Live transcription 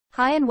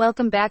Hi and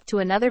welcome back to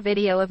another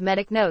video of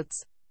Medic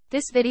Notes.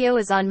 This video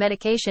is on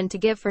medication to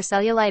give for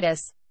cellulitis.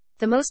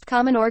 The most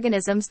common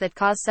organisms that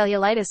cause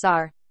cellulitis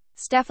are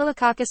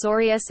Staphylococcus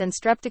aureus and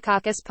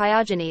Streptococcus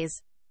pyogenes.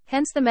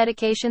 Hence the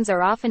medications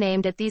are often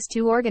aimed at these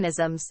two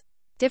organisms.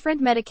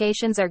 Different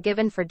medications are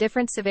given for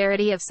different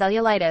severity of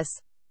cellulitis.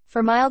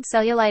 For mild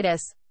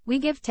cellulitis, we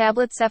give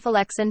tablet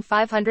cephalexin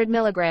 500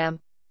 mg,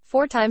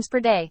 4 times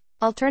per day.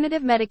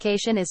 Alternative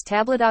medication is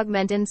tablet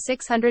augmentin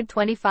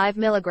 625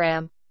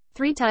 mg,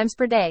 3 times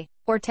per day,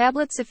 or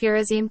tablet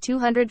cefuroxime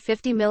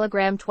 250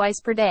 mg twice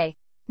per day.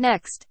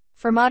 Next,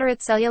 for moderate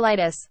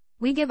cellulitis,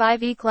 we give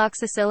IV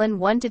cloxacillin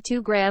 1 to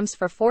 2 grams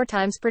for 4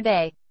 times per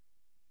day.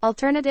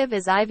 Alternative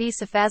is IV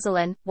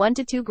cefazolin 1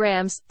 to 2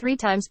 grams, 3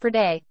 times per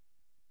day.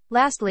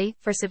 Lastly,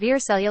 for severe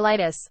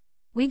cellulitis,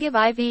 we give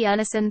IV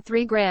unisin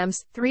 3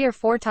 grams, 3 or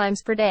 4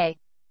 times per day.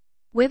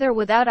 With or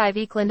without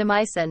IV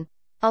clindamycin.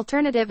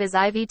 Alternative is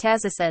IV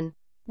tazocin.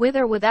 With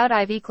or without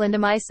IV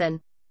clindamycin.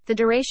 The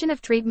duration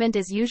of treatment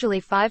is usually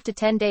 5 to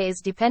 10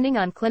 days depending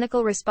on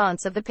clinical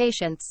response of the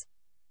patients.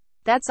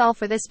 That's all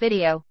for this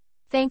video.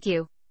 Thank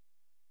you.